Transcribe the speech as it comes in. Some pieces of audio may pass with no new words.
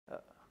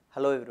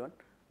Hello everyone,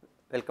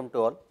 welcome to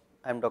all.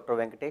 I am Dr.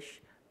 Venkatesh,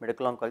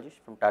 medical oncologist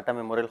from Tata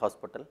Memorial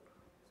Hospital.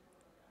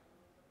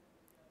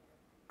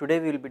 Today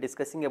we will be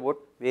discussing about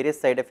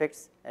various side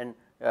effects and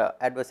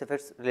adverse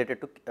effects related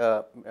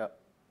to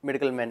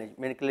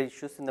medical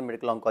issues in the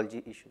medical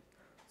oncology issues.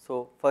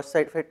 So, first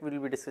side effect we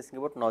will be discussing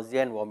about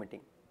nausea and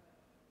vomiting.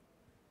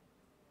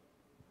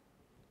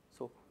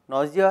 So,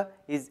 nausea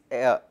is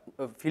a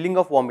feeling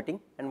of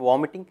vomiting, and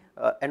vomiting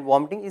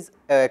is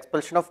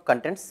expulsion of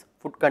contents,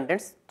 food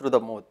contents through the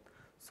mouth.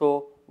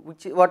 So,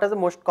 what are the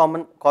most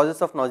common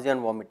causes of nausea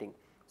and vomiting?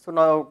 So,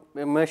 now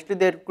mostly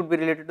there could be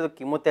related to the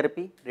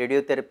chemotherapy,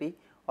 radiotherapy,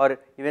 or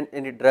even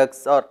any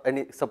drugs or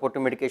any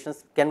supportive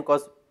medications can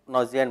cause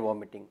nausea and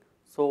vomiting.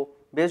 So,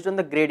 based on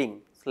the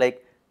grading, it's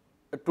like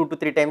 2 to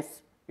 3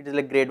 times it is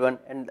like grade 1,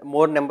 and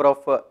more number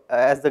of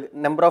as the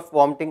number of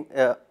vomiting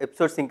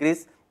episodes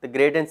increase, the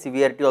grade and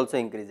severity also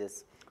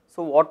increases.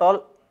 So, what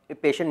all a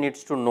patient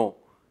needs to know,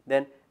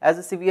 then as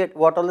a severe,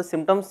 what all the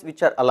symptoms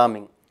which are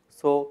alarming.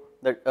 So,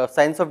 the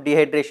signs of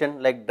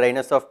dehydration like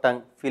dryness of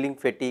tongue, feeling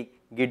fatigue,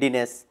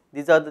 giddiness,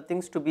 these are the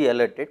things to be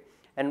alerted,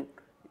 and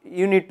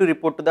you need to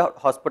report to the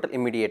hospital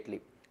immediately.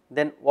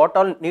 Then what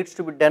all needs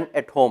to be done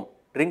at home?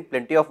 Drink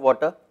plenty of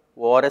water,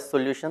 ORS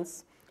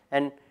solutions,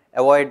 and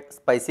avoid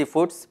spicy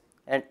foods,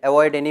 and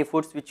avoid any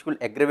foods which will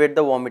aggravate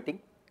the vomiting.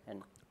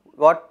 And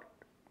what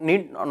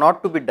need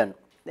not to be done?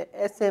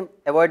 Same,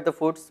 avoid the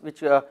foods which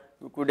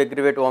could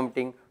aggravate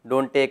vomiting.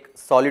 Don't take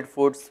solid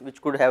foods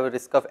which could have a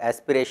risk of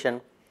aspiration,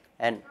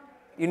 and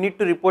you need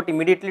to report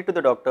immediately to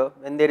the doctor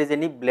when there is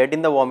any blood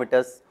in the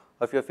vomiters,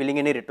 or if you are feeling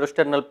any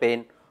retrosternal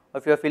pain, or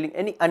if you are feeling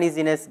any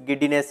uneasiness,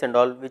 giddiness and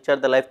all, which are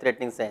the life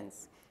threatening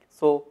signs.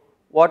 So,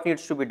 what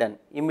needs to be done?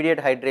 Immediate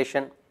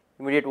hydration,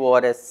 immediate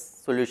ORS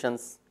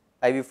solutions,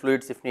 IV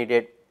fluids if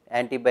needed,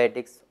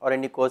 antibiotics or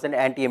any course, and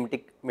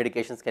anti-emetic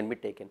medications can be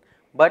taken.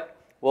 But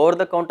over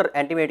the counter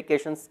antiemetic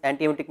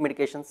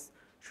medications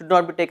should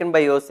not be taken by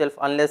yourself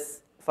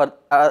unless for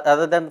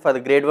other than for the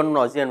grade 1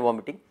 nausea and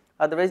vomiting,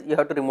 otherwise you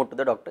have to remove to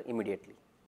the doctor immediately.